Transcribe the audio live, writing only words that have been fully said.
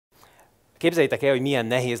Képzeljétek el, hogy milyen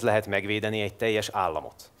nehéz lehet megvédeni egy teljes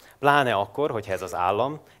államot. Pláne akkor, hogyha ez az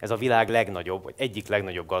állam, ez a világ legnagyobb, vagy egyik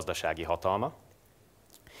legnagyobb gazdasági hatalma,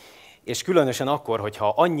 és különösen akkor,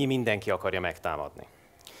 hogyha annyi mindenki akarja megtámadni.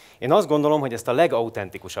 Én azt gondolom, hogy ezt a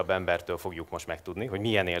legautentikusabb embertől fogjuk most megtudni, hogy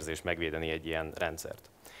milyen érzés megvédeni egy ilyen rendszert.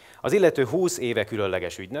 Az illető 20 éve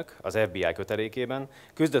különleges ügynök az FBI kötelékében,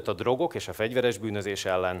 küzdött a drogok és a fegyveres bűnözés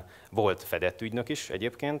ellen, volt fedett ügynök is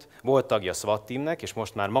egyébként, volt tagja SWAT teamnek, és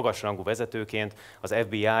most már magasrangú vezetőként az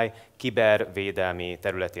FBI Kiber védelmi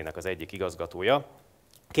területének az egyik igazgatója.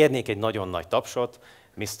 Kérnék egy nagyon nagy tapsot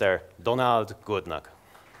Mr. Donald Goodnak.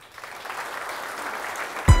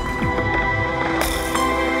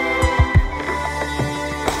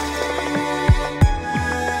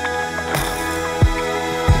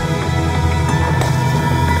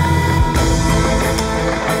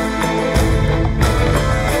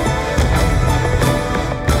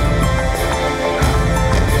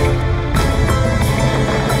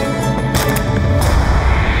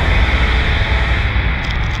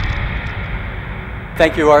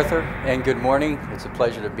 Thank you, Arthur, and good morning. It's a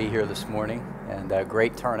pleasure to be here this morning, and a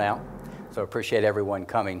great turnout, so I appreciate everyone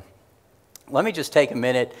coming. Let me just take a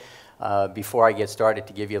minute before I get started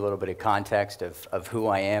to give you a little bit of context of who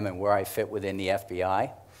I am and where I fit within the FBI.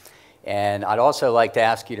 And I'd also like to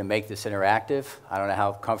ask you to make this interactive. I don't know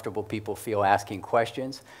how comfortable people feel asking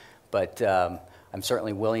questions, but I'm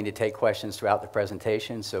certainly willing to take questions throughout the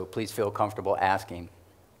presentation, so please feel comfortable asking.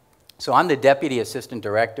 So I'm the Deputy Assistant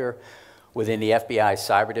Director within the FBI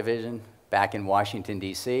Cyber Division back in Washington,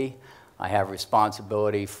 D.C. I have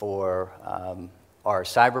responsibility for our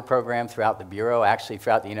cyber program throughout the Bureau, actually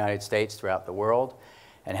throughout the United States, throughout the world,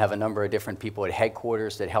 and have a number of different people at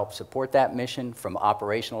headquarters that help support that mission, from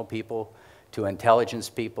operational people to intelligence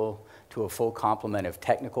people to a full complement of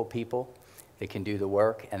technical people that can do the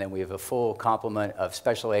work. And then we have a full complement of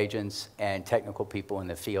special agents and technical people in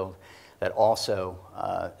the field that also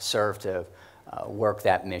serve to work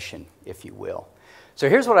that mission, if you will. So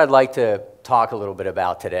here's what I'd like to talk a little bit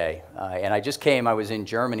about today. And I was in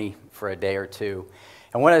Germany for a day or two.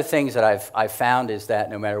 And one of the things that I've found is that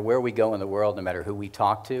no matter where we go in the world, no matter who we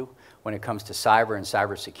talk to, when it comes to cyber and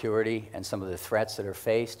cybersecurity and some of the threats that are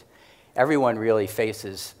faced, everyone really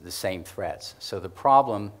faces the same threats. So the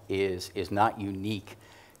problem is not unique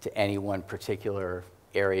to any one particular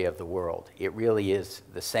area of the world. It really is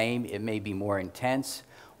the same. It may be more intense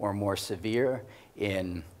or more severe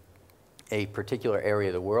in a particular area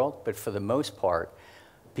of the world, but for the most part,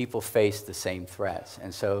 people face the same threats.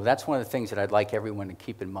 And so that's one of the things that I'd like everyone to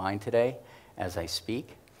keep in mind today as I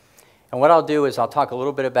speak. And what I'll do is I'll talk a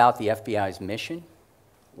little bit about the FBI's mission,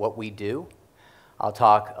 what we do. I'll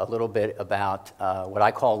talk a little bit about what I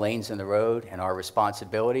call lanes in the road and our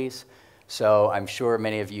responsibilities. So I'm sure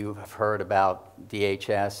many of you have heard about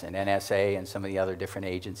DHS and NSA and some of the other different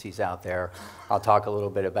agencies out there. I'll talk a little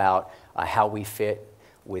bit about how we fit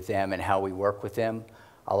with them and how we work with them.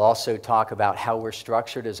 I'll also talk about how we're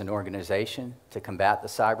structured as an organization to combat the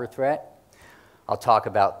cyber threat. I'll talk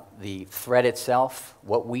about the threat itself,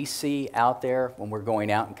 what we see out there when we're going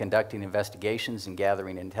out and conducting investigations and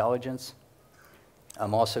gathering intelligence.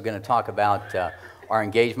 I'm also going to talk about our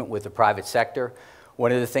engagement with the private sector.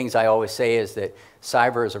 One of the things I always say is that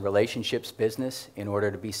cyber is a relationships business. In order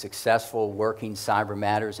to be successful working cyber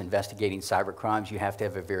matters, investigating cyber crimes, you have to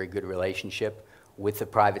have a very good relationship with the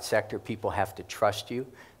private sector. People have to trust you.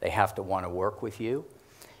 They have to want to work with you.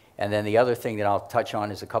 And then the other thing that I'll touch on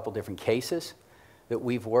is a couple different cases that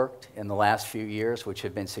we've worked in the last few years, which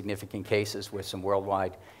have been significant cases with some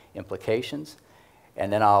worldwide implications.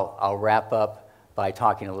 And then I'll wrap up by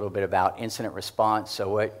talking a little bit about incident response, so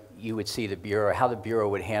what you would see the Bureau, how the Bureau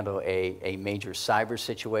would handle a major cyber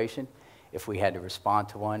situation if we had to respond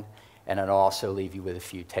to one, and I'll also leave you with a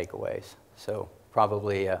few takeaways. So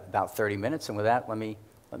probably about 30 minutes, and with that, let me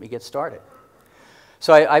get started.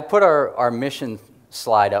 So I put our mission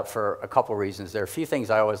slide up for a couple reasons. There are a few things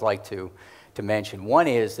I always like to mention. One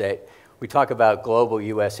is that we talk about global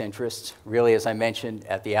U.S. interests. Really, as I mentioned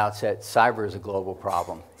at the outset, cyber is a global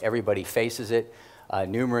problem. Everybody faces it.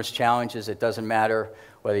 Numerous challenges. It doesn't matter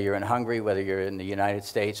whether you're in Hungary, whether you're in the United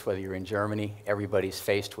States, whether you're in Germany, everybody's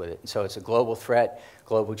faced with it. And so it's a global threat,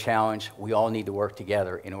 global challenge. We all need to work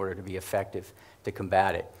together in order to be effective to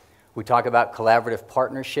combat it. We talk about collaborative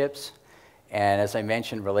partnerships, and as I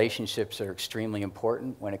mentioned, relationships are extremely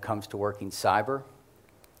important when it comes to working cyber.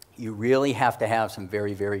 You really have to have some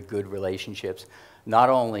very, very good relationships, not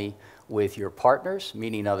only with your partners,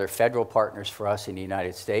 meaning other federal partners for us in the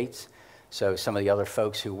United States, so some of the other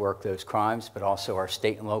folks who work those crimes, but also our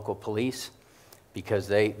state and local police, because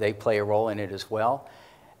they play a role in it as well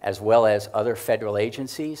as other federal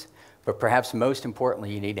agencies, But perhaps most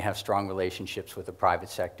importantly, you need to have strong relationships with the private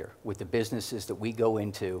sector, with the businesses that we go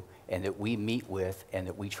into and that we meet with and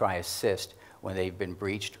that we try to assist when they've been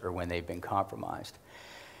breached or when they've been compromised.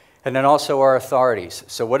 And then also our authorities.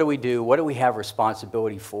 So what do we do? What do we have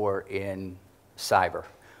responsibility for in cyber?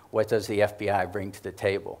 What does the FBI bring to the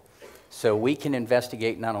table? So we can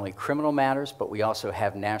investigate not only criminal matters, but we also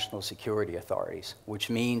have national security authorities, which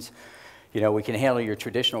means, we can handle your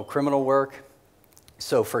traditional criminal work.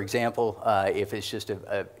 So for example, if it's just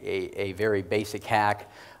a very basic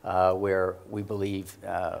hack where we believe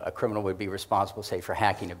a criminal would be responsible, say, for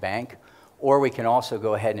hacking a bank, or we can also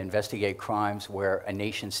go ahead and investigate crimes where a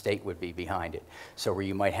nation state would be behind it. So where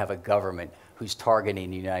you might have a government who's targeting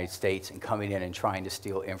the United States and coming in and trying to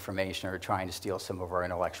steal information or trying to steal some of our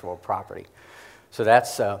intellectual property. So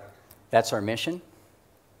that's our mission.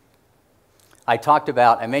 I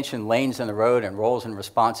mentioned lanes in the road and roles and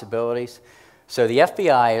responsibilities. So the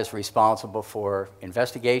FBI is responsible for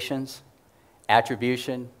investigations,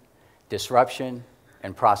 attribution, disruption,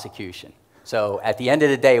 and prosecution. So at the end of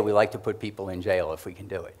the day, we like to put people in jail if we can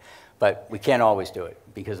do it. But we can't always do it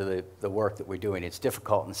because of the work that we're doing. It's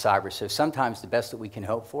difficult in cyber. So sometimes the best that we can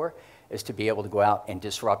hope for is to be able to go out and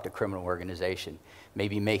disrupt a criminal organization,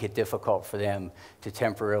 maybe make it difficult for them to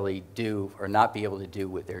temporarily do or not be able to do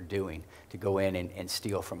what they're doing, to go in and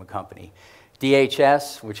steal from a company.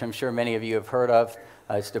 DHS, which I'm sure many of you have heard of,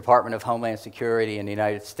 it's Department of Homeland Security in the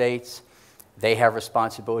United States. They have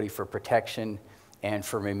responsibility for protection and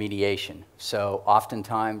for remediation. So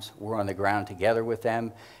oftentimes we're on the ground together with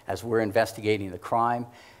them as we're investigating the crime.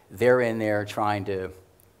 They're in there trying to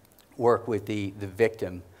work with the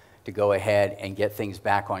victim to go ahead and get things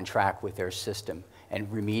back on track with their system and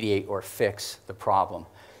remediate or fix the problem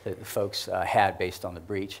that the folks had based on the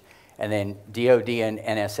breach. And then DoD and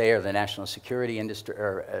NSA, or the National Security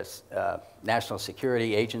National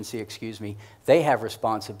Security Agency, they have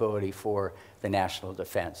responsibility for the national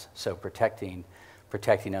defense, so protecting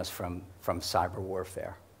us from cyber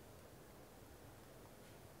warfare.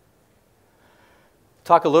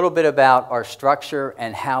 Talk a little bit about our structure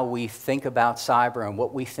and how we think about cyber and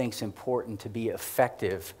what we think is important to be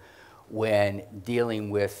effective when dealing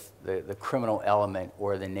with the criminal element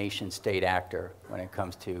or the nation-state actor when it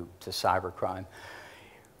comes to cybercrime.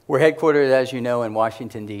 We're headquartered, as you know, in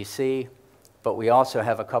Washington, D.C., but we also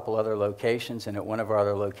have a couple other locations, and at one of our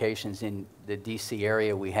other locations in the D.C.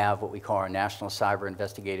 area, we have what we call our National Cyber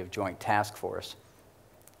Investigative Joint Task Force.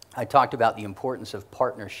 I talked about the importance of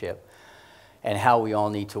partnership and how we all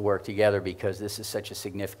need to work together because this is such a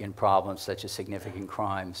significant problem, such a significant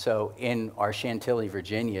crime. So in our Chantilly,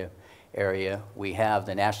 Virginia area, we have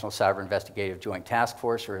the National Cyber Investigative Joint Task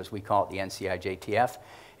Force, or as we call it, the NCIJTF.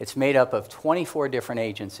 It's made up of 24 different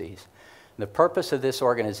agencies. The purpose of this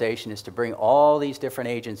organization is to bring all these different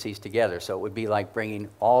agencies together. So it would be like bringing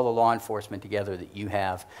all the law enforcement together that you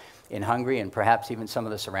have in Hungary and perhaps even some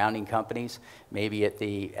of the surrounding companies, maybe at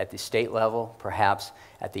the state level, perhaps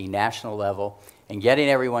at the national level, and getting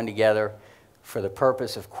everyone together for the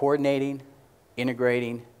purpose of coordinating,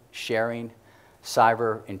 integrating, sharing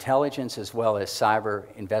cyber intelligence as well as cyber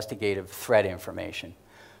investigative threat information.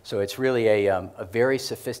 So it's really a very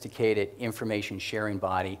sophisticated information sharing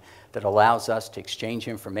body that allows us to exchange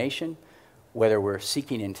information, whether we're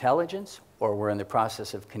seeking intelligence or we're in the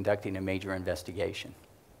process of conducting a major investigation.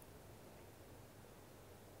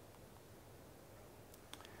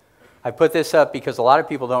 I put this up because a lot of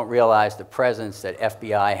people don't realize the presence that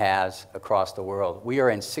FBI has across the world. We are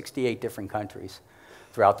in 68 different countries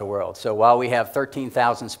throughout the world. So while we have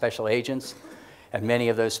 13,000 special agents, and many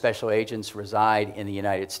of those special agents reside in the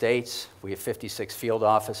United States, we have 56 field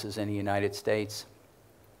offices in the United States,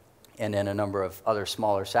 and then a number of other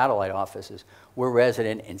smaller satellite offices. We're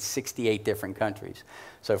resident in 68 different countries.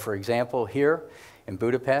 So for example, here in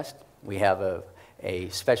Budapest, we have a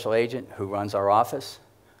special agent who runs our office,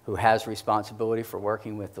 who has responsibility for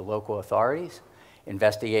working with the local authorities,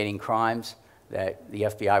 investigating crimes that the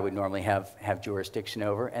FBI would normally have jurisdiction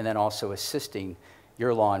over, and then also assisting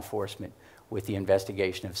your law enforcement with the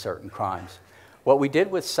investigation of certain crimes. What we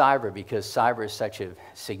did with cyber, because cyber is such a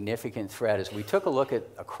significant threat, is we took a look at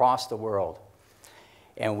across the world,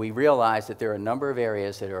 and we realized that there are a number of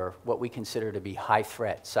areas that are what we consider to be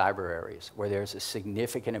high-threat cyber areas, where there's a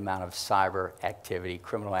significant amount of cyber activity,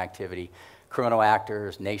 criminal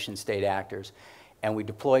actors, nation-state actors, and we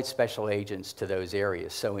deployed special agents to those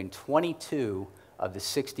areas. So in 22 of the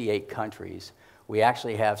 68 countries, we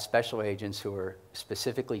actually have special agents who are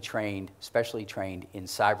specially trained in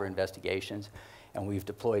cyber investigations, and we've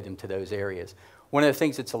deployed them to those areas. One of the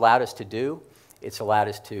things it's allowed us to do, it's allowed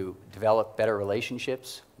us to develop better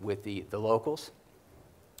relationships with the locals.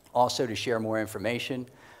 Also to share more information,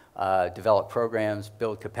 develop programs,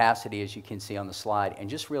 build capacity, as you can see on the slide, and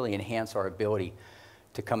just really enhance our ability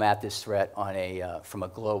to come at this threat on from a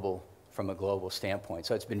global standpoint.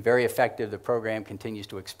 So it's been very effective. The program continues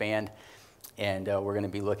to expand, and we're going to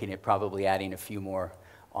be looking at probably adding a few more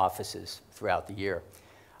offices throughout the year.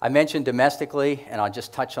 I mentioned domestically, and I'll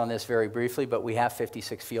just touch on this very briefly, but we have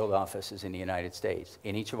 56 field offices in the United States.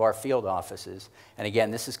 In each of our field offices, and again,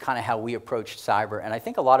 this is kind of how we approach cyber, and I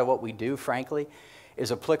think a lot of what we do, frankly,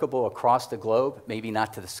 is applicable across the globe, maybe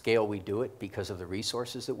not to the scale we do it because of the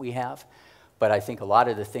resources that we have, but I think a lot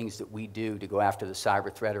of the things that we do to go after the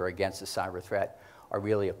cyber threat or against the cyber threat are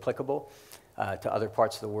really applicable to other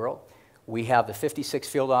parts of the world. We have the 56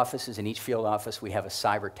 field offices. In each field office, we have a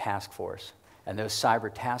cyber task force. And those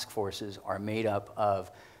cyber task forces are made up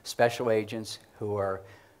of special agents who are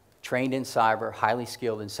trained in cyber, highly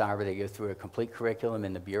skilled in cyber. They go through a complete curriculum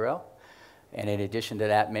in the Bureau. And in addition to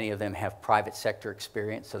that, many of them have private sector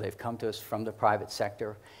experience. So they've come to us from the private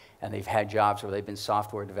sector, and they've had jobs where they've been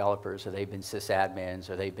software developers, or they've been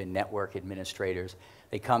sysadmins, or they've been network administrators.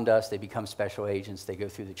 They come to us, they become special agents, they go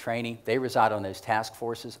through the training. They reside on those task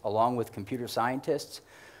forces along with computer scientists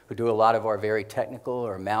who do a lot of our very technical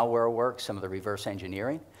or malware work, some of the reverse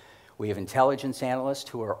engineering. We have intelligence analysts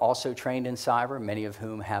who are also trained in cyber, many of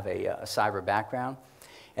whom have a cyber background.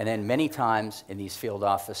 And then many times in these field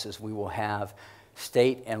offices, we will have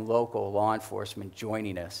state and local law enforcement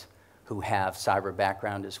joining us who have cyber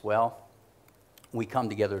background as well. We come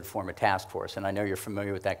together to form a task force, and I know you're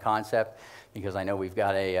familiar with that concept because I know we've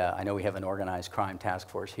got I know we have an organized crime task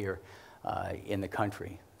force here in the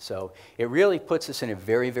country. So it really puts us in a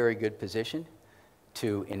very, very good position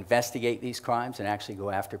to investigate these crimes and actually go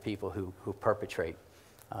after people who perpetrate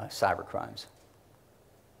cyber crimes.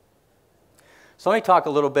 So let me talk a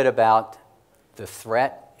little bit about the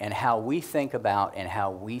threat and how we think about and how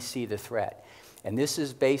we see the threat. And this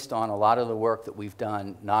is based on a lot of the work that we've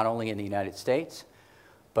done not only in the United States,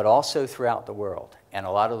 but also throughout the world, and a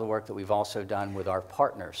lot of the work that we've also done with our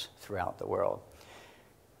partners throughout the world.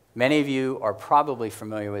 Many of you are probably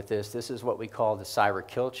familiar with this. This is what we call the cyber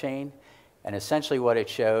kill chain. And essentially what it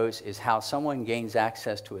shows is how someone gains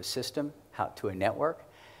access to a system, to a network,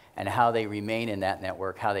 and how they remain in that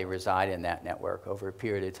network, how they reside in that network over a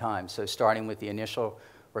period of time. So starting with the initial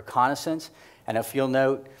reconnaissance, and if you'll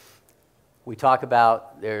note, we talk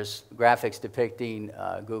about there's graphics depicting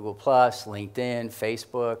Google+, LinkedIn,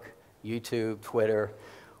 Facebook, YouTube, Twitter.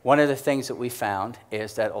 One of the things that we found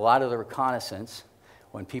is that a lot of the reconnaissance,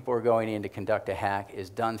 when people are going in to conduct a hack, is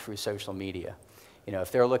done through social media. You know,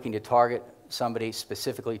 if they're looking to target somebody,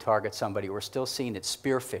 specifically target somebody, we're still seeing that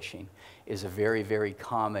spear phishing is a very, very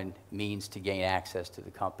common means to gain access to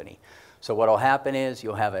the company. So what will happen is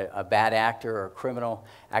you'll have a bad actor or a criminal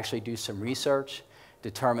actually do some research,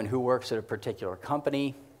 determine who works at a particular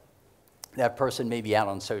company. That person may be out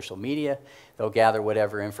on social media. They'll gather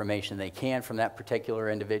whatever information they can from that particular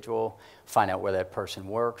individual, find out where that person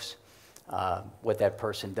works, what that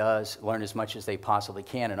person does, learn as much as they possibly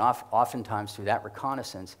can, and oftentimes through that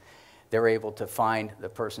reconnaissance, they're able to find the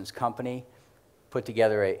person's company, put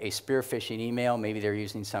together a spear phishing email. Maybe they're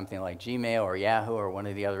using something like Gmail or Yahoo or one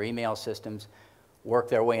of the other email systems, work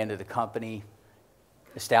their way into the company,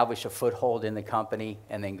 establish a foothold in the company,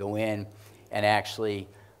 and then go in and actually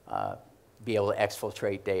be able to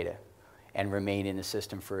exfiltrate data and remain in the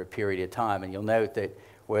system for a period of time. And you'll note that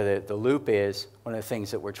where the loop is, one of the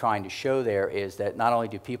things that we're trying to show there is that not only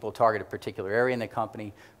do people target a particular area in the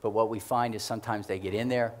company, but what we find is sometimes they get in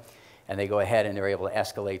there and they go ahead and they're able to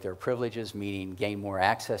escalate their privileges, meaning gain more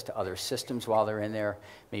access to other systems while they're in there,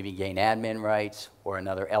 maybe gain admin rights or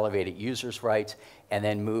another elevated user's rights, and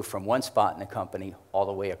then move from one spot in the company all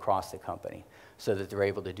the way across the company so that they're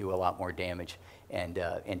able to do a lot more damage and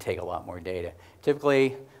take a lot more data.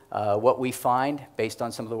 Typically, what we find, based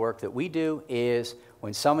on some of the work that we do, is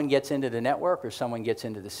when someone gets into the network or someone gets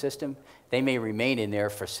into the system, they may remain in there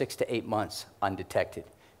for 6 to 8 months undetected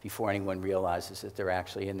before anyone realizes that they're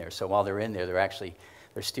actually in there. So while they're in there,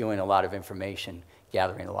 they're stealing a lot of information,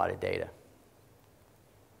 gathering a lot of data.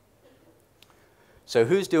 So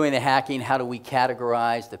who's doing the hacking? How do we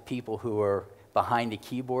categorize the people who are behind the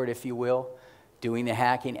keyboard, if you will, doing the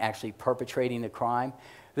hacking, actually perpetrating the crime?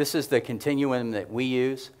 This is the continuum that we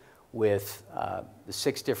use with the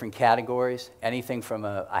 6 different categories. Anything from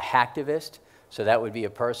a hacktivist, so that would be a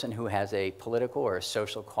person who has a political or a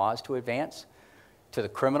social cause to advance, to the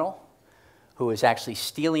criminal, who is actually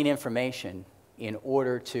stealing information in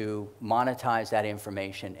order to monetize that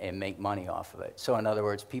information and make money off of it. So in other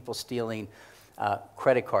words, people stealing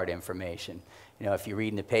credit card information. You know, if you read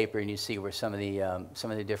in the paper and you see where some of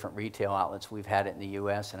the different retail outlets, we've had it in the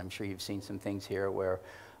U.S., and I'm sure you've seen some things here where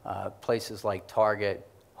places like Target,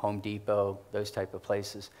 Home Depot, those type of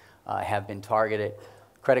places have been targeted.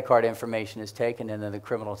 Credit card information is taken, and then the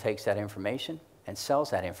criminal takes that information and sells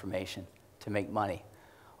that information to make money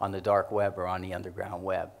on the dark web or on the underground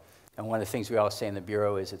web. And one of the things we always say in the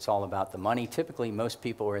Bureau is it's all about the money. Typically, most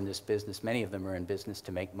people are in this business, many of them are in business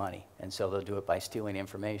to make money, and so they'll do it by stealing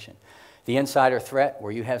information. The insider threat,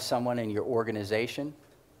 where you have someone in your organization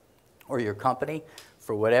or your company,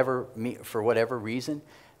 for whatever reason,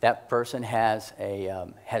 that person has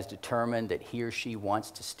determined that he or she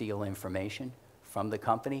wants to steal information from the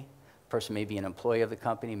company. The person may be an employee of the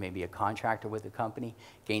company, maybe a contractor with the company,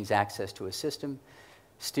 gains access to a system,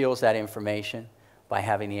 steals that information by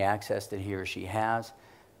having the access that he or she has,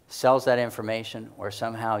 sells that information, or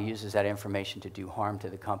somehow uses that information to do harm to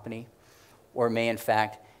the company, or may in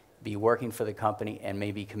fact be working for the company and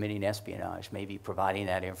may be committing espionage, may be providing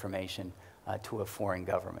that information to a foreign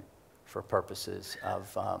government for purposes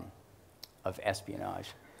of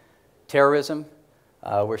espionage. Terrorism,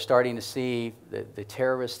 we're starting to see the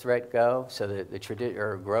terrorist threat go, so the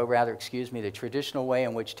traditional way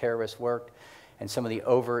in which terrorists worked, and some of the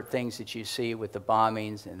overt things that you see with the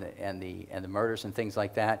bombings and the murders and things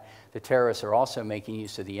like that, the terrorists are also making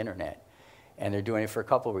use of the internet. And they're doing it for a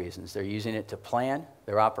couple reasons. They're using it to plan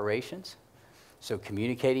their operations, so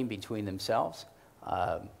communicating between themselves.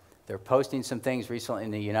 They're posting some things. Recently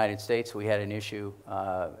in the United States, we had an issue,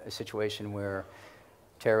 a situation where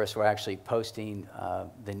terrorists were actually posting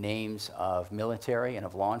the names of military and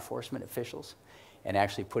of law enforcement officials and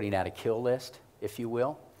actually putting out a kill list, if you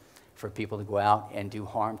will, for people to go out and do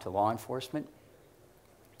harm to law enforcement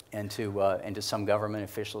and to some government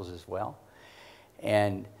officials as well.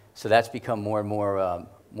 And so that's become more and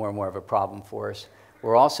more of a problem for us.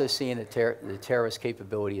 We're also seeing that the terrorist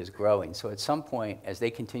capability is growing. So at some point, as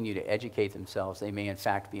they continue to educate themselves, they may in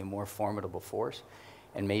fact be a more formidable force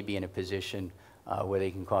and may be in a position where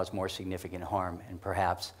they can cause more significant harm and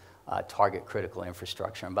perhaps target critical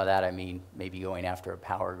infrastructure. And by that I mean maybe going after a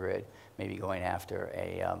power grid, maybe going after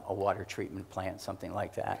a water treatment plant, something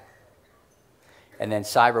like that. And then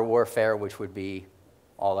cyber warfare, which would be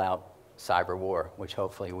all-out cyber war, which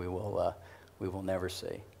hopefully we will never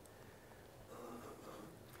see.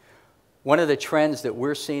 One of the trends that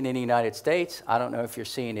we're seeing in the United States, I don't know if you're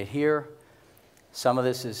seeing it here, some of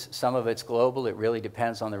it's global, it really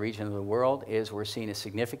depends on the region of the world, is we're seeing a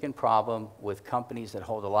significant problem with companies that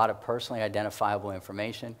hold a lot of personally identifiable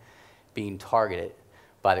information being targeted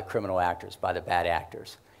by the criminal actors, by the bad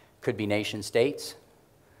actors. Could be nation states,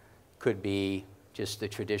 could be just the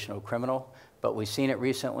traditional criminal, but we've seen it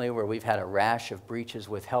recently where we've had a rash of breaches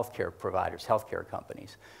with healthcare providers, healthcare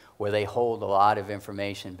companies, where they hold a lot of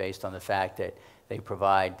information based on the fact that they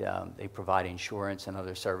provide insurance and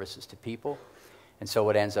other services to people. And so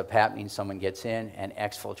what ends up happening, someone gets in and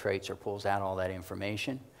exfiltrates or pulls out all that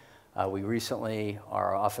information. We recently,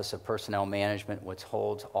 our Office of Personnel Management, which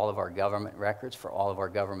holds all of our government records for all of our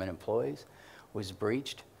government employees, was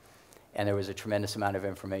breached. And there was a tremendous amount of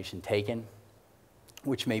information taken,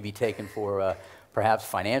 which may be taken for perhaps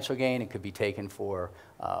financial gain. It could be taken for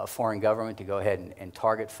a foreign government to go ahead and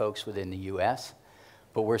target folks within the U.S.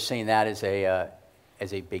 But we're seeing that as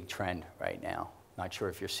a big trend right now. Not sure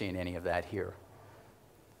if you're seeing any of that here.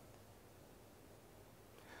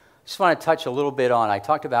 Just want to touch a little bit on, I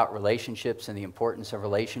talked about relationships and the importance of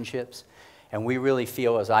relationships. And we really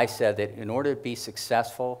feel, as I said, that in order to be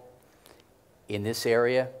successful in this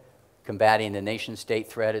area, combating the nation-state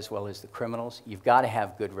threat as well as the criminals, you've got to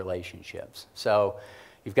have good relationships. So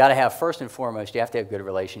you've got to have, first and foremost, you have to have good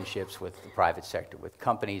relationships with the private sector, with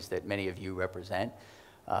companies that many of you represent.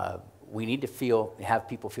 We need to have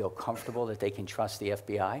people feel comfortable that they can trust the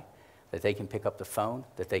FBI, that they can pick up the phone,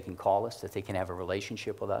 that they can call us, that they can have a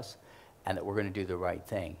relationship with us, and that we're going to do the right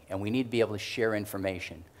thing. And we need to be able to share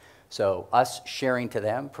information. So us sharing to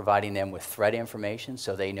them, providing them with threat information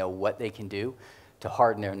so they know what they can do to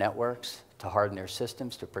harden their networks, to harden their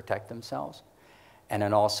systems, to protect themselves, and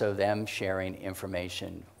then also them sharing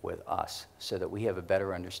information with us so that we have a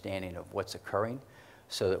better understanding of what's occurring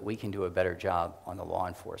so that we can do a better job on the law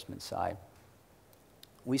enforcement side.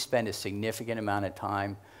 We spend a significant amount of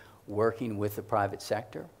time working with the private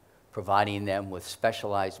sector, providing them with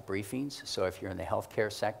specialized briefings. So if you're in the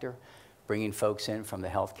healthcare sector, bringing folks in from the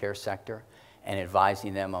healthcare sector and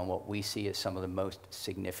advising them on what we see as some of the most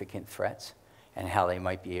significant threats and how they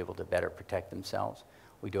might be able to better protect themselves.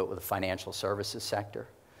 We do it with the financial services sector,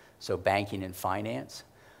 so banking and finance,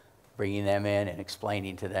 bringing them in and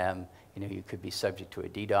explaining to them You know, you could be subject to a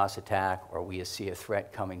DDoS attack, or we see a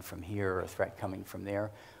threat coming from here or a threat coming from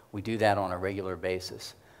there. We do that on a regular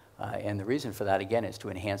basis. And the reason for that, again, is to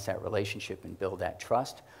enhance that relationship and build that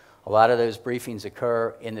trust. A lot of those briefings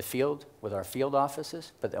occur in the field with our field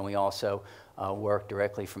offices, but then we also work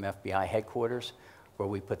directly from FBI headquarters, where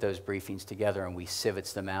we put those briefings together and we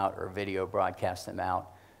civets them out or video broadcast them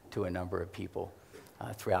out to a number of people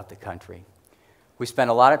throughout the country. We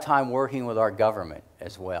spend a lot of time working with our government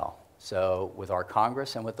as well, so with our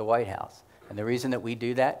Congress and with the White House. And the reason that we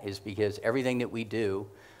do that is because everything that we do,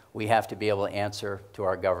 we have to be able to answer to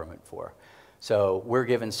our government for. So we're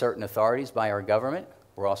given certain authorities by our government.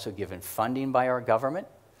 We're also given funding by our government.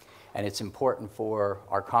 And it's important for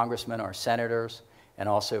our congressmen, our senators, and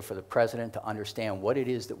also for the president to understand what it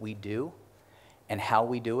is that we do and how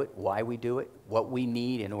we do it, why we do it, what we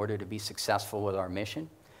need in order to be successful with our mission.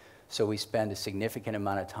 So we spend a significant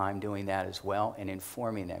amount of time doing that as well and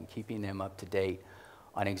informing them, keeping them up to date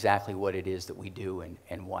on exactly what it is that we do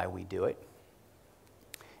and why we do it.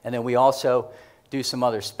 And then we also do some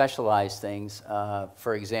other specialized things.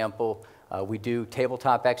 For example, we do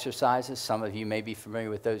tabletop exercises. Some of you may be familiar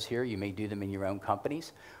with those here. You may do them in your own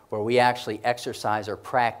companies, where we actually exercise or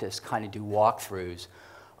practice, kind of do walkthroughs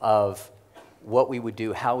of what we would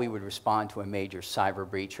do, how we would respond to a major cyber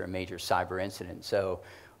breach or a major cyber incident. So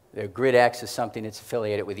the GridX is something that's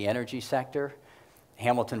affiliated with the energy sector.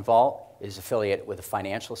 Hamilton Vault is affiliated with the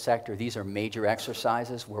financial sector. These are major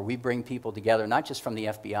exercises where we bring people together, not just from the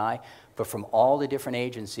FBI, but from all the different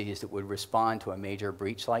agencies that would respond to a major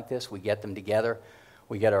breach like this. We get them together.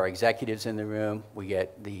 We get our executives in the room. We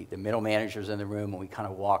get the middle managers in the room, and we kind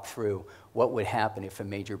of walk through what would happen if a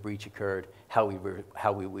major breach occurred, how would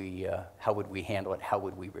we handle it, how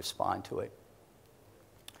would we respond to it.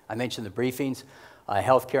 I mentioned the briefings.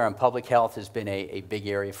 Healthcare and public health has been a big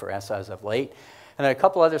area for us as of late. And then a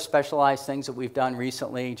couple other specialized things that we've done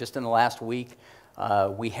recently, just in the last week.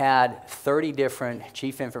 We had 30 different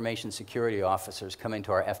Chief Information Security Officers come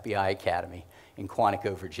into our FBI Academy in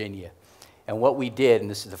Quantico, Virginia. And what we did, and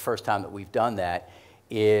this is the first time that we've done that,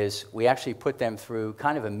 is we actually put them through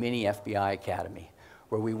kind of a mini FBI Academy,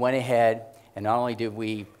 where we went ahead and not only did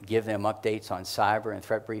we give them updates on cyber and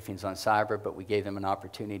threat briefings on cyber, but we gave them an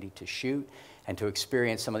opportunity to shoot and to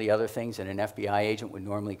experience some of the other things that an FBI agent would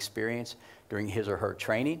normally experience during his or her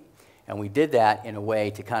training. And we did that in a way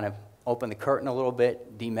to kind of open the curtain a little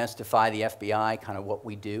bit, demystify the FBI, kind of what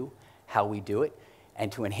we do, how we do it,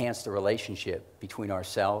 and to enhance the relationship between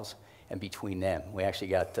ourselves and between them. We actually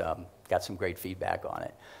got some great feedback on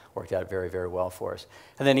it. Worked out very, very well for us.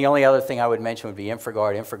 And then the only other thing I would mention would be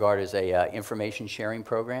InfraGard. InfraGard is a information sharing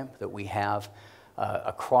program that we have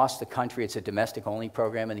across the country. It's a domestic-only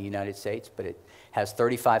program in the United States, but it has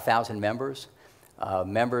 35,000 members.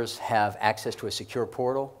 Members have access to a secure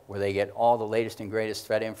portal where they get all the latest and greatest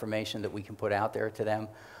threat information that we can put out there to them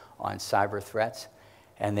on cyber threats.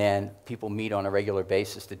 And then people meet on a regular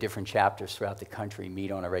basis. The different chapters throughout the country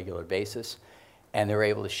meet on a regular basis, and they're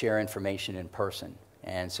able to share information in person.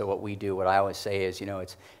 And so what we do, what I always say is, you know,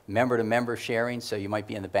 it's member-to-member sharing. So you might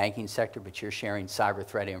be in the banking sector, but you're sharing cyber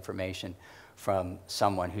threat information from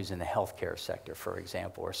someone who's in the healthcare sector, for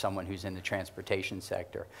example, or someone who's in the transportation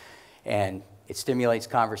sector. And it stimulates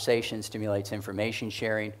conversation, stimulates information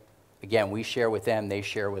sharing. Again, we share with them, they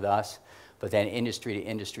share with us. But then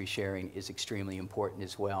industry-to-industry sharing is extremely important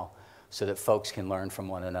as well, so that folks can learn from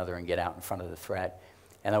one another and get out in front of the threat.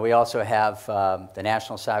 And then we also have the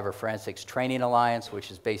National Cyber Forensics Training Alliance,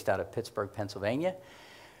 which is based out of Pittsburgh, Pennsylvania.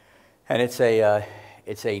 And it's a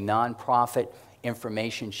nonprofit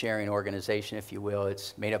information sharing organization, if you will.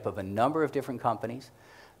 It's made up of a number of different companies,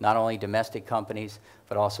 not only domestic companies,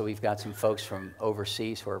 but also we've got some folks from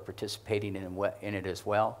overseas who are participating in it as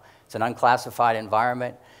well. It's an unclassified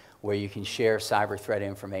environment where you can share cyber threat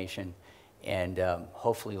information and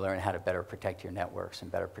hopefully learn how to better protect your networks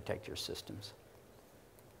and better protect your systems.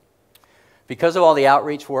 Because of all the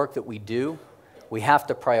outreach work that we do, we have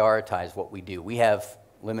to prioritize what we do. We have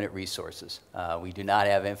limited resources. We do not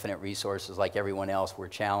have infinite resources like everyone else. We're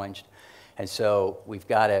challenged. And so we've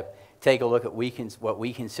got to take a look at what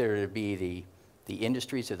we consider to be the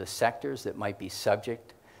industries or the sectors that might be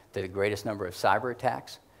subject to the greatest number of cyber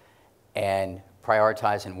attacks, and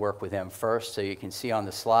prioritize and work with them first. So you can see on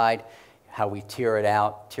the slide how we tier it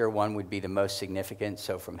out. Tier 1 would be the most significant,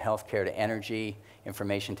 so from healthcare to energy,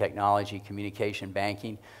 information technology, communication,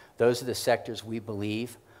 banking. Those are the sectors we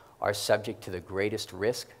believe are subject to the greatest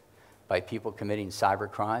risk by people committing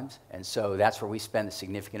cyber crimes. And so that's where we spend a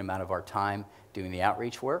significant amount of our time doing the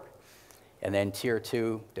outreach work. And then Tier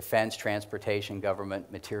 2, defense, transportation,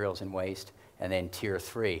 government, materials and waste. And then Tier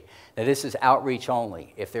 3. Now this is outreach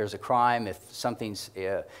only. If there's a crime, if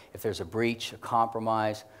there's a breach, a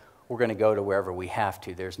compromise, we're going to go to wherever we have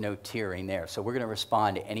to. There's no tiering there. So we're going to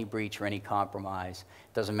respond to any breach or any compromise.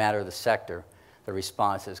 It doesn't matter the sector. The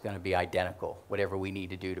response is going to be identical. Whatever we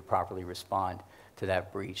need to do to properly respond to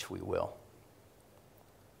that breach, we will.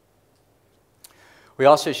 We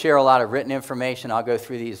also share a lot of written information. I'll go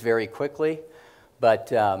through these very quickly. But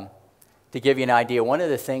to give you an idea, one of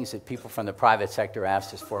the things that people from the private sector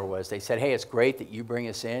asked us for was they said, hey, it's great that you bring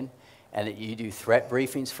us in and that you do threat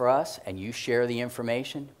briefings for us and you share the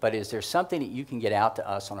information, but is there something that you can get out to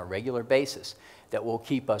us on a regular basis that will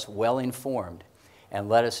keep us well informed and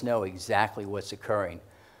let us know exactly what's occurring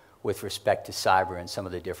with respect to cyber and some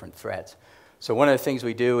of the different threats? So one of the things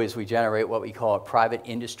we do is we generate what we call a private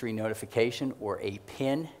industry notification, or a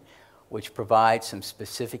PIN, which provides some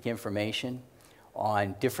specific information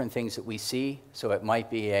on different things that we see. So it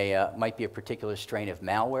might be a particular strain of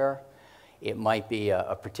malware. It might be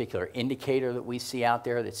a particular indicator that we see out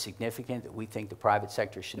there that's significant that we think the private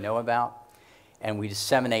sector should know about. And we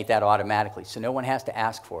disseminate that automatically. So no one has to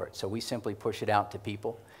ask for it. So we simply push it out to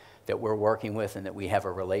people that we're working with and that we have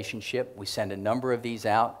a relationship. We send a number of these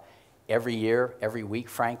out every year, every week,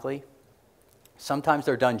 frankly. Sometimes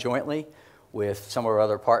they're done jointly with some of our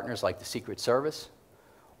other partners like the Secret Service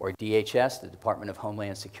or DHS, the Department of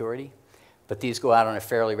Homeland Security. But these go out on a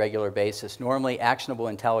fairly regular basis, normally actionable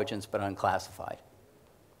intelligence but unclassified.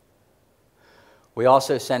 We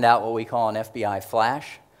also send out what we call an FBI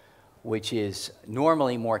flash, which is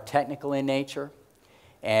normally more technical in nature,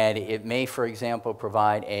 and it may, for example,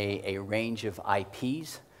 provide a range of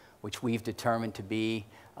IPs, which we've determined to be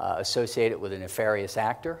associated with a nefarious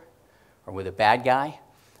actor or with a bad guy,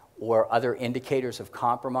 or other indicators of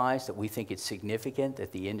compromise that we think it's significant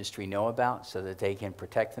that the industry know about so that they can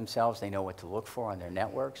protect themselves. They know what to look for on their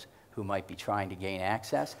networks, who might be trying to gain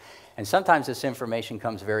access. And sometimes this information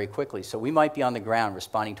comes very quickly. So we might be on the ground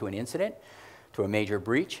responding to an incident, to a major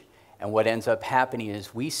breach, and what ends up happening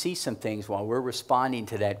is we see some things while we're responding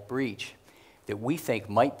to that breach that we think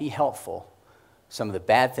might be helpful. Some of the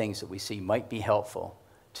bad things that we see might be helpful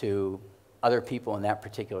to other people in that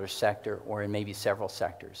particular sector or in maybe several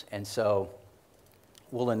sectors. And so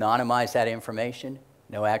we'll anonymize that information,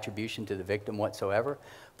 no attribution to the victim whatsoever,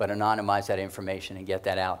 but anonymize that information and get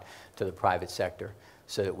that out to the private sector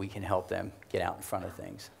so that we can help them get out in front of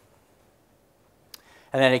things.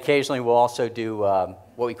 And then occasionally we'll also do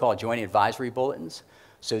what we call joint advisory bulletins.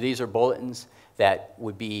 So these are bulletins that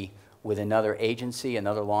would be with another agency,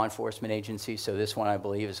 another law enforcement agency. So this one, I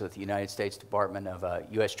believe, is with the United States Department of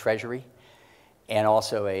U.S. Treasury, and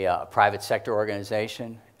also a private sector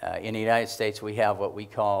organization. In the United States, we have what we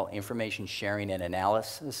call information sharing and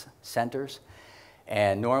analysis centers.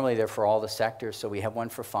 And normally they're for all the sectors. So we have one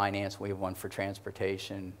for finance, we have one for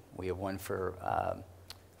transportation, we have one for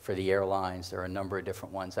the airlines. There are a number of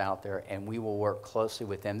different ones out there, and we will work closely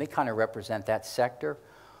with them. They kind of represent that sector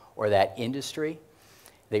or that industry.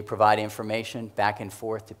 They provide information back and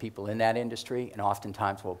forth to people in that industry, and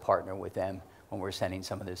oftentimes we'll partner with them when we're sending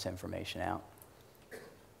some of this information out.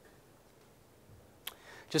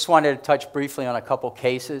 Just wanted to touch briefly on a couple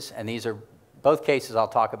cases, and these are both cases I'll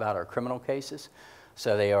talk about are criminal cases.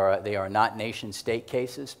 So they are not nation-state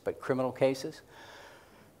cases, but criminal cases.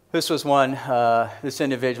 This was one, this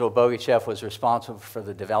individual, Bogachev, was responsible for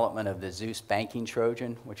the development of the Zeus banking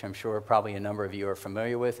Trojan, which I'm sure probably a number of you are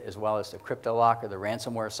familiar with, as well as the CryptoLock, or the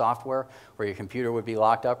ransomware software, where your computer would be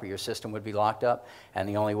locked up or your system would be locked up, and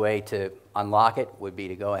the only way to unlock it would be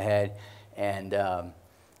to go ahead and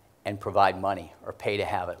provide money or pay to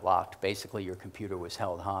have it locked. Basically, your computer was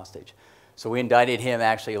held hostage. So we indicted him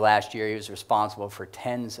actually last year. He was responsible for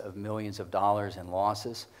tens of millions of dollars in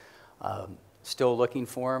losses. Still looking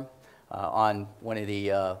for him on one of the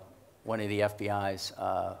FBI's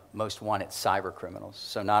most wanted cyber criminals.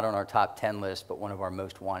 So not on our top 10 list, but one of our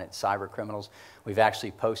most wanted cyber criminals. We've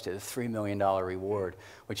actually posted a $3 million reward,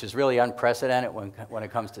 which is really unprecedented when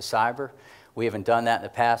it comes to cyber. We haven't done that in the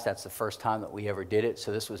past. That's the first time that we ever did it.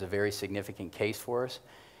 So this was a very significant case for us,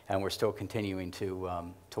 and we're still continuing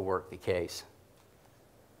to work the case.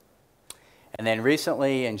 And then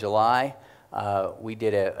recently in July, we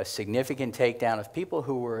did a significant takedown of people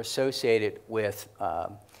who were associated with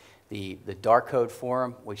the Dark Code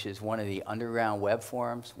Forum, which is one of the underground web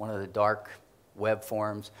forums, one of the dark web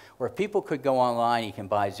forums, where people could go online. You can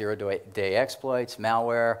buy zero-day exploits,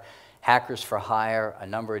 malware, hackers for hire, a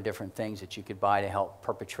number of different things that you could buy to help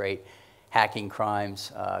perpetrate hacking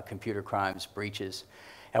crimes, computer crimes, breaches.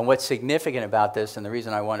 And what's significant about this, and the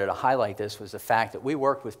reason I wanted to highlight this, was the fact that we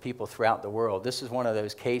worked with people throughout the world. This is one of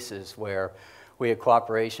those cases where we had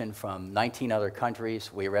cooperation from 19 other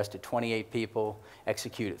countries. We arrested 28 people,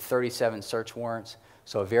 executed 37 search warrants.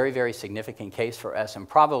 So a very, very significant case for us, and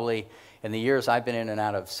probably in the years I've been in and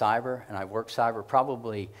out of cyber, and I've worked cyber,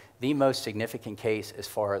 probably the most significant case as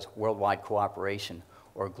far as worldwide cooperation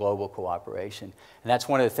or global cooperation. And that's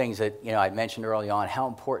one of the things that I mentioned early on, how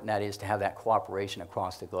important that is to have that cooperation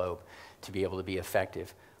across the globe to be able to be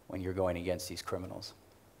effective when you're going against these criminals.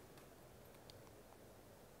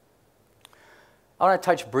 I want to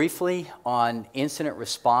touch briefly on incident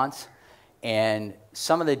response and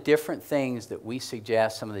some of the different things that we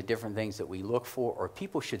suggest, some of the different things that we look for or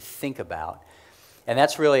people should think about. And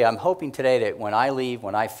that's really, I'm hoping today that when I leave,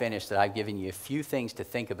 when I finish, that I've given you a few things to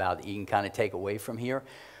think about that you can kind of take away from here.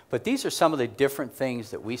 But these are some of the different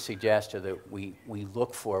things that we suggest or that we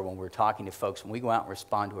look for when we're talking to folks when we go out and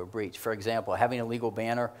respond to a breach. For example, having a legal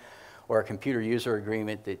banner or a computer user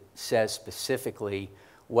agreement that says specifically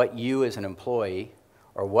what you as an employee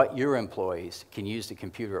or what your employees can use the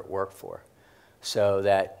computer at work for, so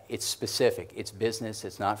that it's specific, it's business,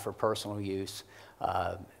 it's not for personal use.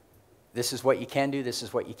 This is what you can do, this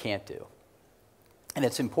is what you can't do. And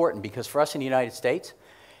it's important because for us in the United States,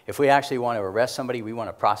 if we actually want to arrest somebody, we want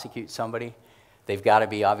to prosecute somebody, they've got to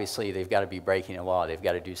be, obviously, they've got to be breaking a law, they've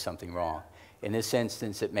got to do something wrong. In this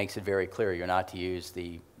instance, it makes it very clear you're not to use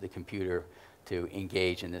the computer to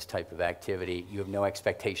engage in this type of activity. You have no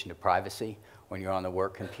expectation of privacy when you're on the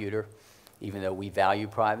work computer, even though we value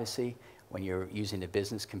privacy. When you're using the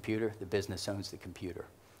business computer, the business owns the computer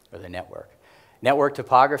or the network. Network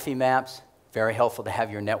topography maps, very helpful to have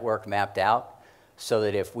your network mapped out so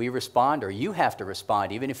that if we respond, or you have to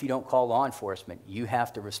respond, even if you don't call law enforcement, you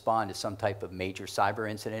have to respond to some type of major cyber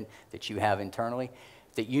incident that you have internally,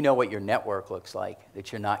 that you know what your network looks like,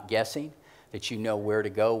 that you're not guessing, that you know where to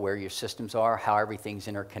go, where your systems are, how everything's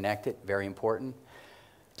interconnected, very important.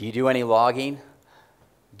 Do you do any logging?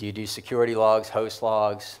 Do you do security logs, host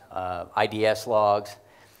logs, IDS logs?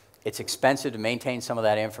 It's expensive to maintain some of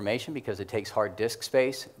that information because it takes hard disk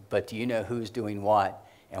space, but do you know who's doing what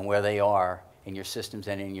and where they are in your systems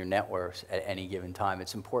and in your networks at any given time?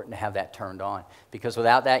 It's important to have that turned on because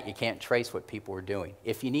without that, you can't trace what people are doing.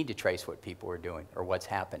 If you need to trace what people are doing or what's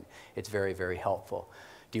happened, it's very, very helpful.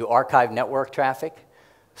 Do you archive network traffic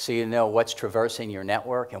so you know what's traversing your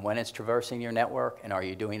network and when it's traversing your network, and are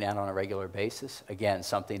you doing that on a regular basis? Again,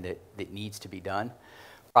 something that needs to be done.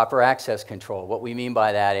 Proper access control. What we mean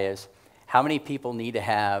by that is how many people need to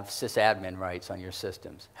have sysadmin rights on your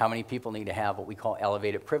systems? How many people need to have what we call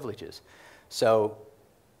elevated privileges? So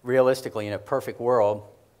realistically, in a perfect world,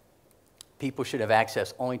 people should have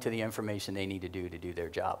access only to the information they need to do their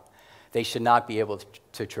job. They should not be able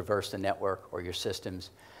to traverse the network or your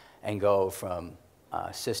systems and go from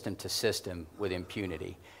system to system with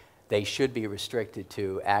impunity. They should be restricted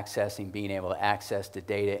to accessing, being able to access the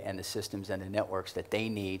data and the systems and the networks that they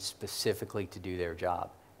need specifically to do their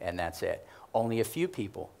job, and that's it. Only a few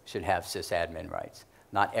people should have sysadmin rights,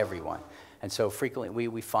 not everyone. And so frequently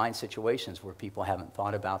we find situations where people haven't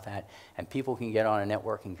thought about that, and people can get on a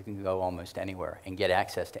network and can go almost anywhere and get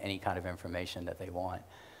access to any kind of information that they want.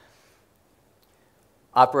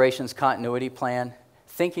 Operations continuity plan,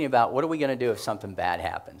 thinking about what are we going to do if something bad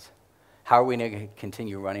happens? How are we going to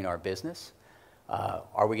continue running our business?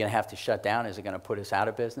 Are we going to have to shut down? Is it going to put us out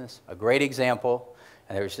of business? A great example,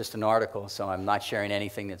 and there was just an article, so I'm not sharing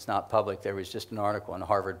anything that's not public. There was just an article in the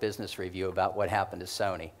Harvard Business Review about what happened to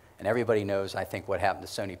Sony. And everybody knows, I think, what happened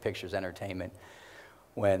to Sony Pictures Entertainment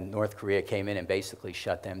when North Korea came in and basically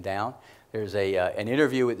shut them down. There's an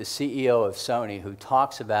interview with the CEO of Sony who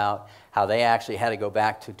talks about how they actually had to go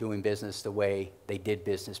back to doing business the way they did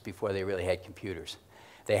business before they really had computers.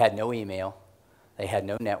 They had no email, they had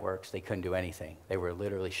no networks, they couldn't do anything. They were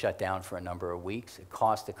literally shut down for a number of weeks. It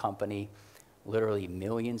cost the company literally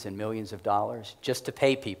millions and millions of dollars just to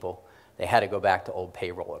pay people. They had to go back to old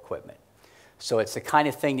payroll equipment. So it's the kind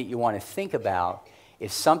of thing that you want to think about.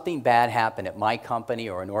 If something bad happened at my company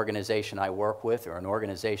or an organization I work with or an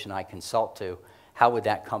organization I consult to, how would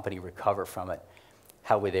that company recover from it?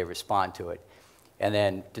 How would they respond to it? And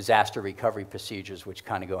then disaster recovery procedures, which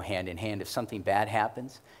kind of go hand in hand. If something bad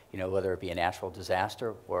happens, whether it be a natural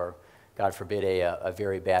disaster or, God forbid, a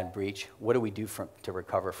very bad breach, what do we do to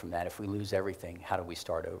recover from that? If we lose everything, how do we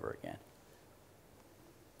start over again?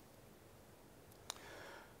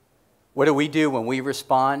 What do we do when we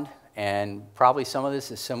respond? And probably some of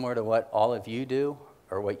this is similar to what all of you do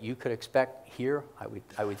or what you could expect here.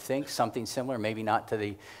 I would think something similar, maybe not to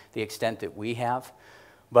the extent that we have.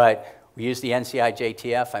 But we use the NCI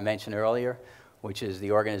JTF I mentioned earlier. which is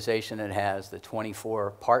the organization that has the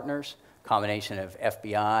 24 partners, combination of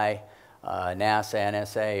FBI, NASA,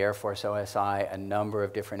 NSA, Air Force OSI, a number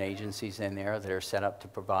of different agencies in there that are set up to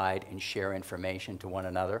provide and share information to one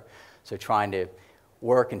another. So trying to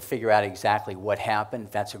work and figure out exactly what happened,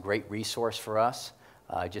 that's a great resource for us,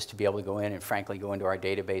 just to be able to go in and frankly go into our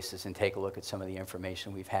databases and take a look at some of the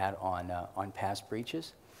information we've had on past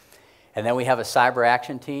breaches. And then we have a cyber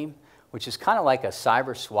action team, which is kind of like a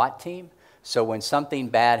cyber SWAT team. So when something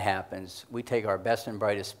bad happens, we take our best and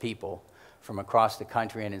brightest people from across the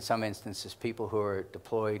country, and in some instances people who are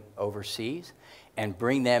deployed overseas, and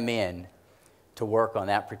bring them in to work on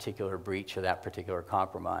that particular breach or that particular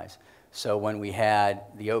compromise. So when we had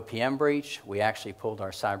the OPM breach, we actually pulled our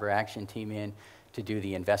cyber action team in to do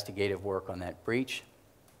the investigative work on that breach.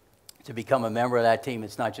 To become a member of that team,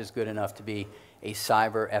 it's not just good enough to be a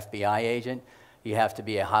cyber FBI agent. You have to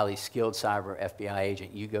be a highly skilled cyber FBI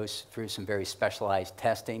agent. You go through some very specialized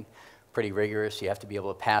testing, pretty rigorous. You have to be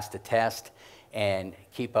able to pass the test and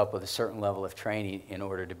keep up with a certain level of training in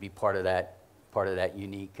order to be part of that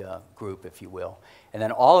unique group, if you will. And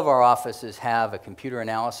then all of our offices have a computer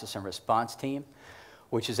analysis and response team,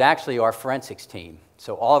 which is actually our forensics team.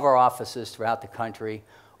 So all of our offices throughout the country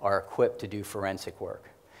are equipped to do forensic work.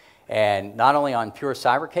 And not only on pure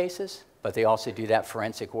cyber cases, but they also do that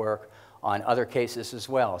forensic work on other cases as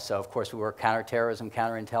well. So of course we work counterterrorism,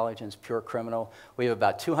 counterintelligence, pure criminal. We have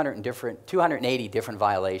about 280 different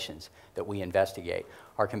violations that we investigate.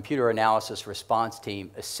 Our computer analysis response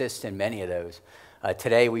team assists in many of those.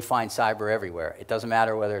 Today we find cyber everywhere. It doesn't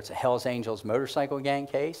matter whether it's a Hells Angels motorcycle gang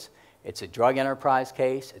case, it's a drug enterprise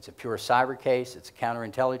case, it's a pure cyber case, it's a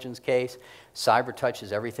counterintelligence case. Cyber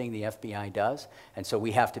touches everything the FBI does, and so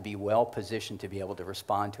we have to be well positioned to be able to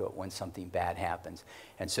respond to it when something bad happens.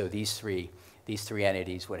 And so these three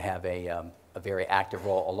entities would have a very active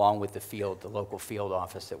role, along with the local field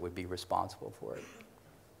office that would be responsible for it.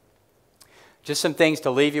 Just some things to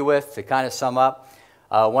leave you with to kind of sum up.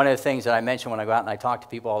 One of the things that I mention when I go out and I talk to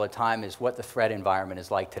people all the time is what the threat environment is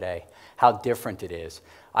like today, how different it is.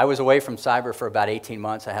 I was away from cyber for about 18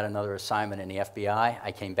 months. I had another assignment in the FBI.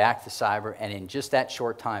 I came back to cyber, and in just that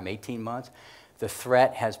short time, 18 months, the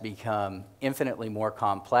threat has become infinitely more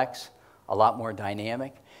complex, a lot more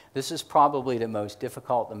dynamic. This is probably the most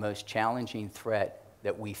difficult, the most challenging threat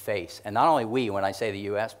that we face. And not only we, when I say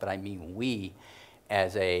the US, but I mean we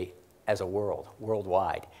as a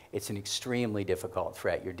worldwide. It's an extremely difficult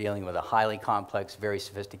threat. You're dealing with a highly complex, very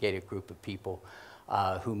sophisticated group of people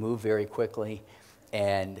who move very quickly,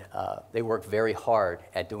 and they work very hard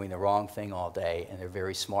at doing the wrong thing all day, and they're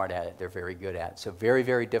very smart at it, they're very good at it. So very,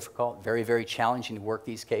 very difficult, very, very challenging to work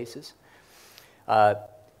these cases.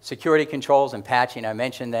 Security controls and patching, I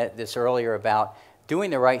mentioned this earlier about doing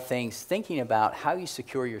the right things, thinking about how you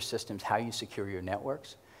secure your systems, how you secure your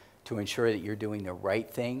networks, to ensure that you're doing the right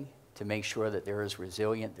thing, to make sure that they're as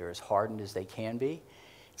resilient, they're as hardened as they can be.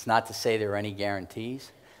 It's not to say there are any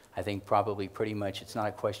guarantees. I think probably pretty much it's not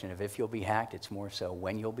a question of if you'll be hacked, it's more so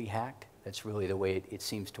when you'll be hacked. That's really the way it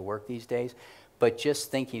seems to work these days. But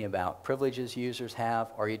just thinking about privileges users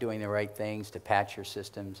have, are you doing the right things to patch your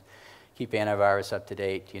systems, keep antivirus up to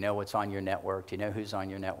date, do you know what's on your network, do you know who's on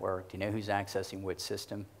your network, do you know who's accessing which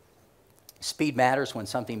system? Speed matters. When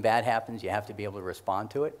something bad happens, you have to be able to respond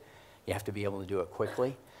to it. You have to be able to do it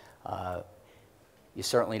quickly. You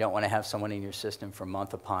certainly don't want to have someone in your system for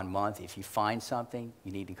month upon month. If you find something,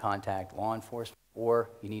 you need to contact law enforcement, or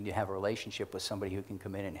you need to have a relationship with somebody who can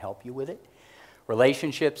come in and help you with it.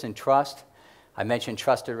 Relationships and trust. I mentioned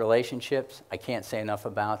trusted relationships. I can't say enough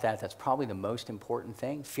about that. That's probably the most important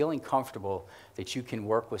thing. Feeling comfortable that you can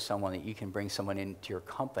work with someone, that you can bring someone into your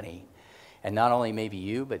company. And not only maybe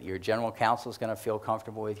you, but your general counsel is going to feel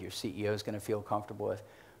comfortable with, your CEO is going to feel comfortable with,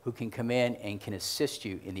 who can come in and can assist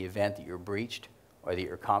you in the event that you're breached or that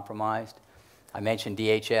you're compromised. I mentioned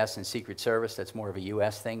DHS and Secret Service. That's more of a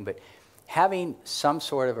US thing, but having some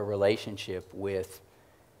sort of a relationship with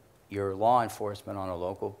your law enforcement on a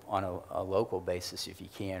local basis, if you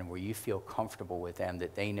can, where you feel comfortable with them,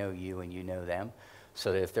 that they know you and you know them,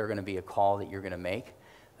 so that if they're going to be a call that you're going to make,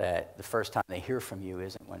 that the first time they hear from you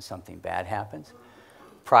isn't when something bad happens.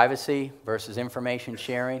 Privacy versus information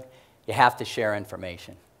sharing. You have to share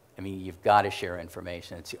information. I mean, you've got to share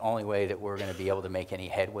information. It's the only way that we're going to be able to make any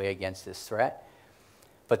headway against this threat.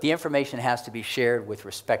 But the information has to be shared with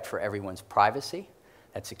respect for everyone's privacy.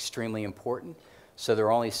 That's extremely important. So there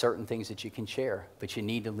are only certain things that you can share, but you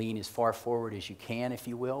need to lean as far forward as you can, if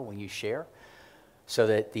you will, when you share, so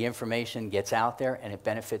that the information gets out there and it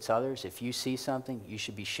benefits others. If you see something, you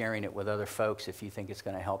should be sharing it with other folks if you think it's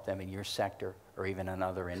going to help them in your sector or even in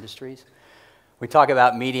other industries. We talk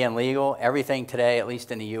about media and legal. Everything today, at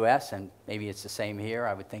least in the US, and maybe it's the same here,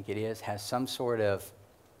 I would think it is, has some sort of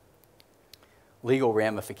legal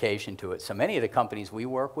ramification to it. So many of the companies we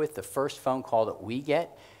work with, the first phone call that we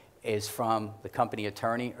get is from the company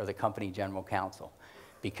attorney or the company general counsel,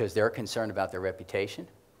 because they're concerned about their reputation,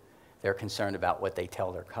 they're concerned about what they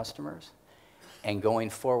tell their customers, and going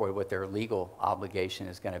forward what their legal obligation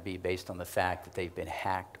is going to be based on the fact that they've been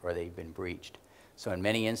hacked or they've been breached. So in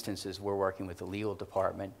many instances, we're working with the legal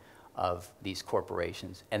department of these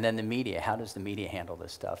corporations. And then the media, how does the media handle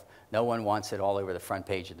this stuff? No one wants it all over the front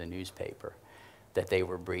page of the newspaper that they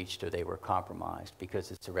were breached or they were compromised,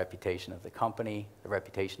 because it's the reputation of the company, the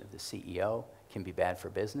reputation of the CEO can be bad for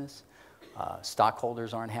business.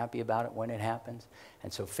 Stockholders aren't happy about it when it happens.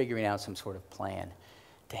 And so figuring out some sort of plan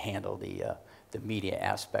to handle the media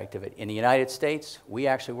aspect of it. In the United States, we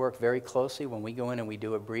actually work very closely when we go in and we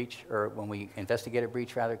do a breach, or when we investigate a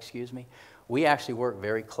breach, rather, excuse me. We actually work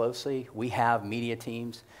very closely. We have media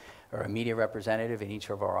teams or a media representative in each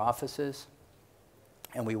of our offices,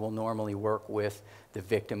 and we will normally work with the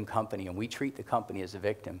victim company, and we treat the company as a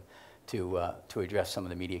victim to address some of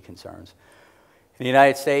the media concerns. In the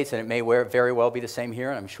United States, and it may very well be the same here,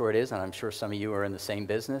 and I'm sure it is, and I'm sure some of you are in the same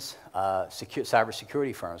business,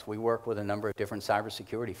 cybersecurity firms. We work with a number of different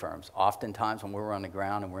cybersecurity firms. Oftentimes when we're on the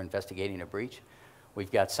ground and we're investigating a breach,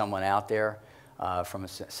 we've got someone out there from a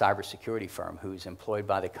cybersecurity firm who's employed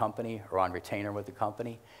by the company or on retainer with the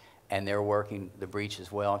company, and they're working the breach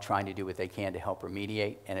as well, trying to do what they can to help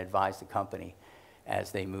remediate and advise the company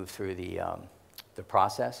as they move through the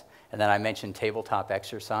process. And then I mentioned tabletop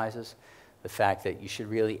exercises. The fact that you should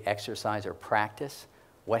really exercise or practice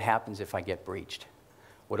what happens if I get breached.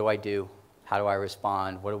 What do I do? How do I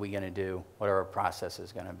respond? What are we going to do? What are our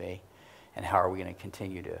processes going to be? And how are we going to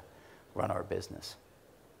continue to run our business?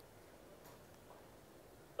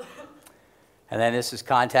 And then this is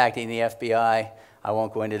contacting the FBI. I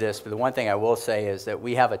won't go into this, but the one thing I will say is that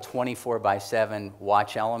we have a 24/7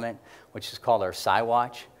 watch element, which is called our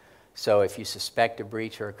CyWatch. So if you suspect a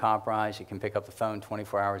breach or a compromise, you can pick up the phone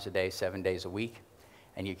 24 hours a day, 7 days a week,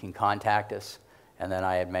 and you can contact us. And then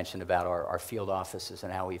I had mentioned about our field offices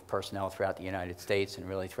and how we have personnel throughout the United States and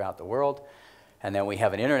really throughout the world. And then we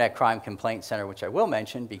have an Internet Crime Complaint Center, which I will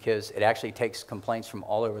mention because it actually takes complaints from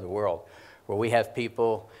all over the world, where we have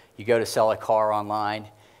people, you go to sell a car online,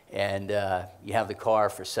 and you have the car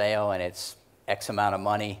for sale, and it's X amount of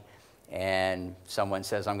money, and someone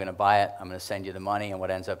says, I'm going to buy it, I'm going to send you the money, and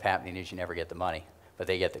what ends up happening is you never get the money, but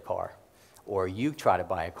they get the car. Or you try to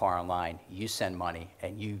buy a car online, you send money,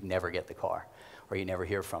 and you never get the car, or you never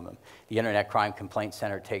hear from them. The Internet Crime Complaint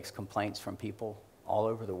Center takes complaints from people all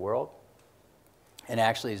over the world, and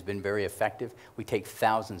actually has been very effective. We take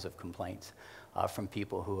thousands of complaints from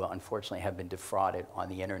people who unfortunately have been defrauded on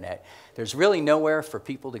the internet. There's really nowhere for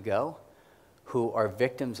people to go who are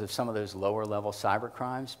victims of some of those lower level cyber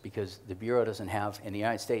crimes, because the Bureau doesn't have, in the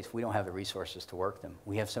United States, we don't have the resources to work them.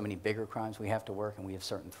 We have so many bigger crimes we have to work, and we have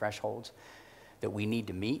certain thresholds that we need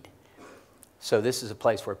to meet. So this is a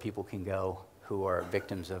place where people can go who are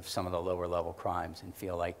victims of some of the lower level crimes and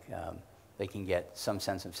feel like they can get some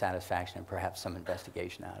sense of satisfaction and perhaps some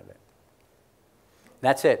investigation out of it.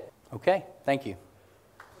 That's it. Okay, thank you.